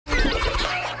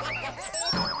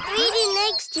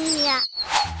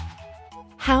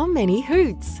How many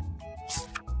hoots?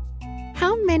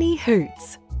 How many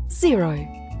hoots? 0.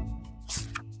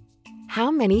 How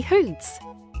many hoots?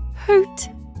 Hoot.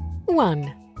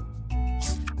 1.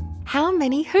 How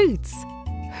many hoots?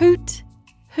 Hoot,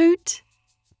 hoot.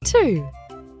 2.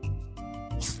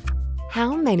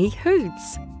 How many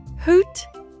hoots? Hoot,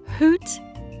 hoot,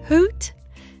 hoot.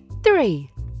 3.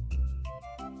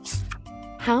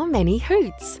 How many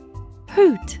hoots?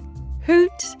 Hoot,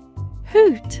 hoot,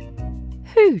 hoot,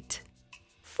 hoot.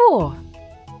 4.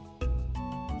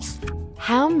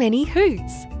 How many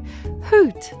hoots?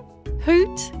 Hoot,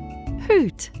 hoot,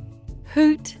 hoot,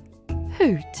 hoot,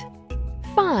 hoot.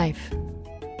 5.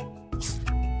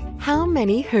 How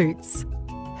many hoots?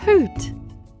 Hoot,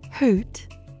 hoot,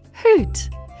 hoot,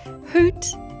 hoot,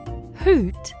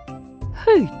 hoot,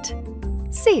 hoot.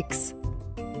 6.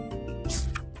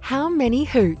 How many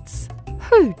hoots?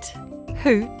 Hoot,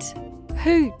 hoot,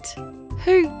 hoot,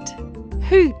 hoot,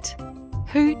 hoot,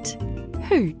 hoot,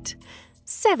 hoot.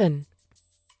 7.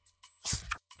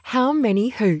 How many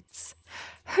hoots?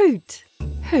 Hoot,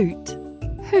 hoot,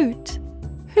 hoot,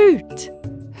 hoot,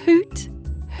 hoot,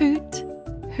 hoot,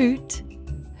 hoot,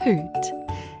 hoot.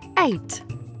 8.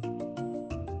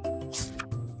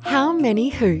 How many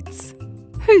hoots?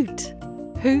 Hoot,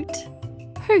 hoot,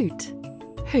 hoot,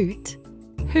 hoot,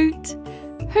 hoot,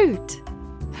 hoot,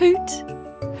 hoot,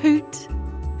 hoot,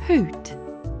 hoot.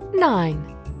 9.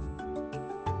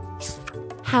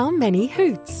 How many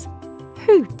hoots?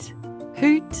 Hoot,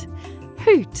 hoot,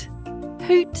 hoot,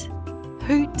 hoot,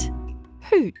 hoot,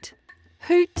 hoot,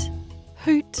 hoot,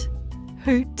 hoot,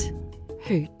 hoot,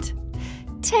 hoot.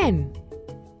 10.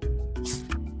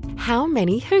 How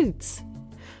many hoots?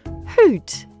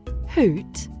 Hoot,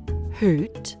 hoot,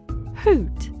 hoot,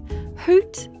 hoot,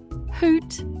 hoot,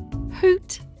 hoot,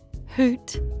 hoot, hoot,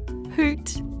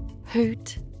 hoot,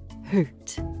 hoot,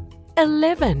 hoot.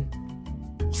 11.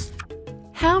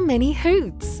 How many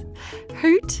hoots?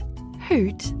 Hoot,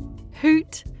 hoot,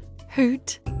 hoot,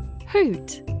 hoot,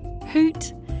 hoot,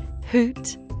 hoot,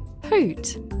 hoot, hoot,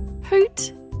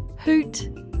 hoot, hoot,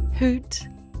 hoot,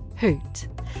 hoot.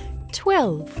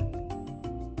 12.